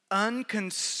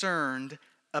unconcerned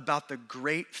about the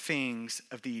great things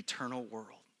of the eternal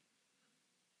world.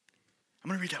 I'm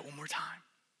going to read that one more time.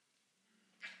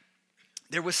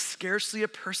 There was scarcely a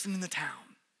person in the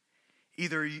town,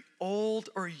 either old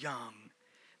or young,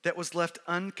 that was left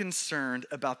unconcerned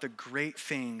about the great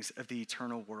things of the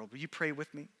eternal world. Will you pray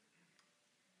with me?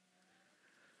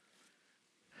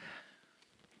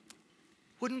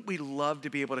 Wouldn't we love to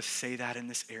be able to say that in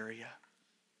this area?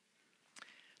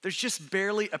 There's just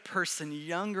barely a person,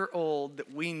 young or old,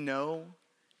 that we know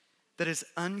that is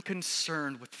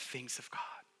unconcerned with the things of God.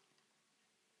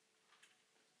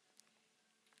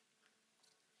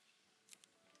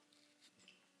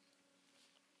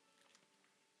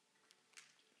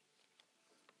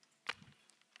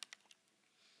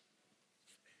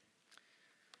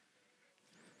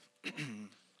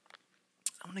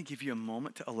 I want to give you a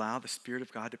moment to allow the Spirit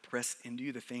of God to press into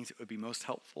you the things that would be most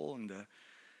helpful and to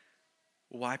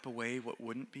wipe away what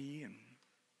wouldn't be. And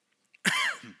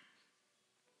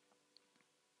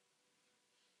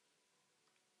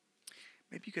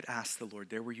maybe you could ask the Lord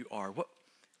there where you are, what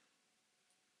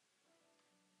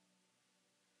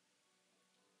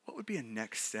would be a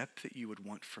next step that you would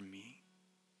want from me?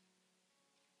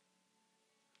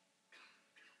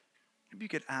 Maybe you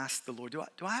could ask the Lord,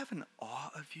 do I have an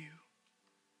awe of you?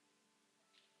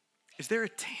 Is there a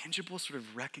tangible sort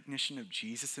of recognition of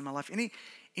Jesus in my life? Any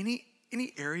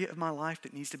area of my life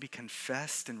that needs to be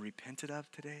confessed and repented of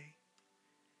today?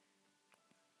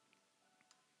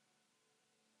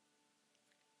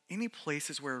 Any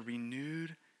places where a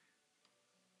renewed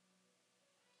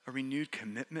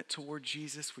commitment toward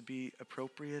Jesus would be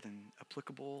appropriate and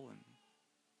applicable? And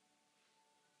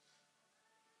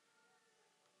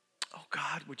oh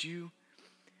God, would you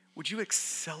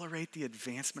accelerate the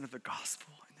advancement of the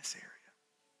gospel in this area?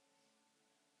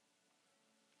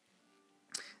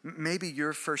 Maybe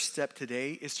your first step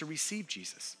today is to receive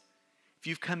Jesus. If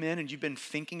you've come in and you've been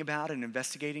thinking about and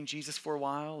investigating Jesus for a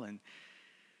while, and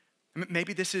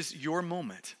maybe this is your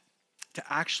moment to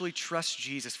actually trust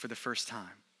Jesus for the first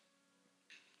time,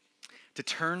 to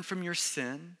turn from your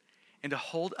sin and to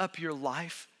hold up your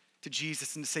life to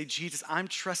Jesus and to say, Jesus, I'm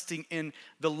trusting in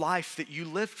the life that you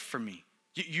lived for me.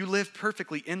 You lived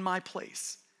perfectly in my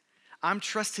place. I'm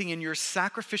trusting in your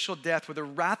sacrificial death where the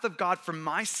wrath of God for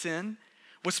my sin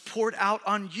was poured out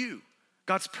on you,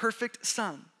 God's perfect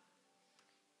Son.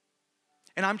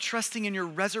 And I'm trusting in your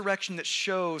resurrection that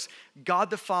shows God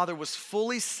the Father was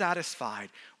fully satisfied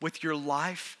with your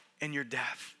life and your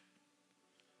death.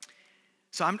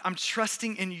 So I'm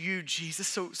trusting in you, Jesus.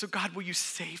 So God, will you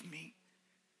save me?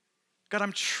 God,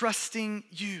 I'm trusting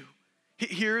you.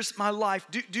 Here's my life.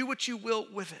 Do what you will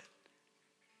with it.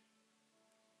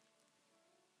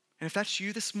 And if that's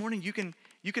you this morning, you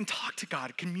can talk to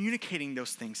God, communicating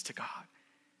those things to God.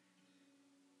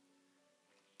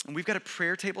 And we've got a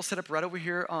prayer table set up right over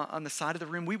here on the side of the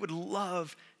room. We would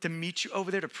love to meet you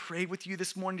over there to pray with you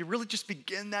this morning, to really just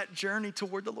begin that journey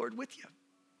toward the Lord with you.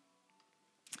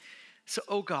 So,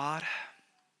 oh God,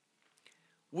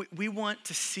 we want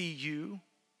to see you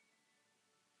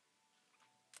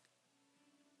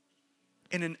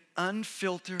in an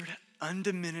unfiltered,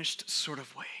 undiminished sort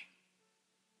of way.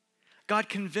 God,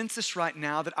 convince us right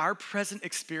now that our present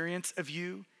experience of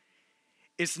you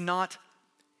is not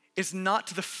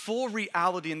to the full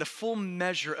reality and the full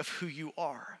measure of who you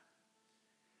are.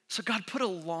 So God, put a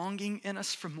longing in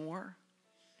us for more.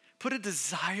 Put a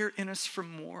desire in us for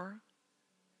more.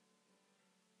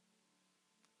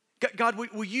 God,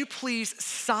 will you please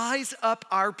size up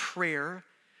our prayer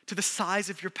to the size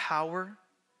of your power?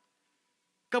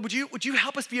 God, would you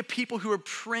help us be a people who are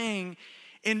praying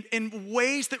in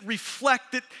ways that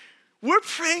reflect that we're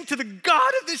praying to the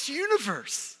God of this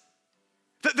universe,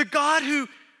 the God who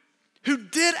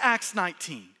did Acts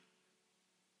 19.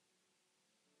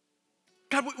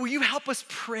 God, will you help us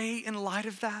pray in light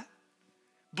of that?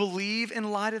 Believe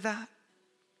in light of that?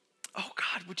 Oh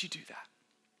God, would you do that?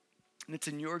 And it's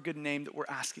in your good name that we're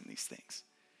asking these things.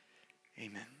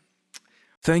 Amen.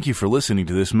 Thank you for listening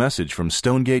to this message from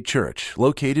Stonegate Church,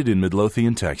 located in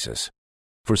Midlothian, Texas.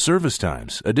 For service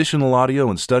times, additional audio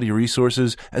and study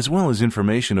resources, as well as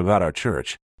information about our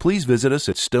church, please visit us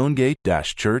at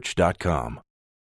stonegate-church.com.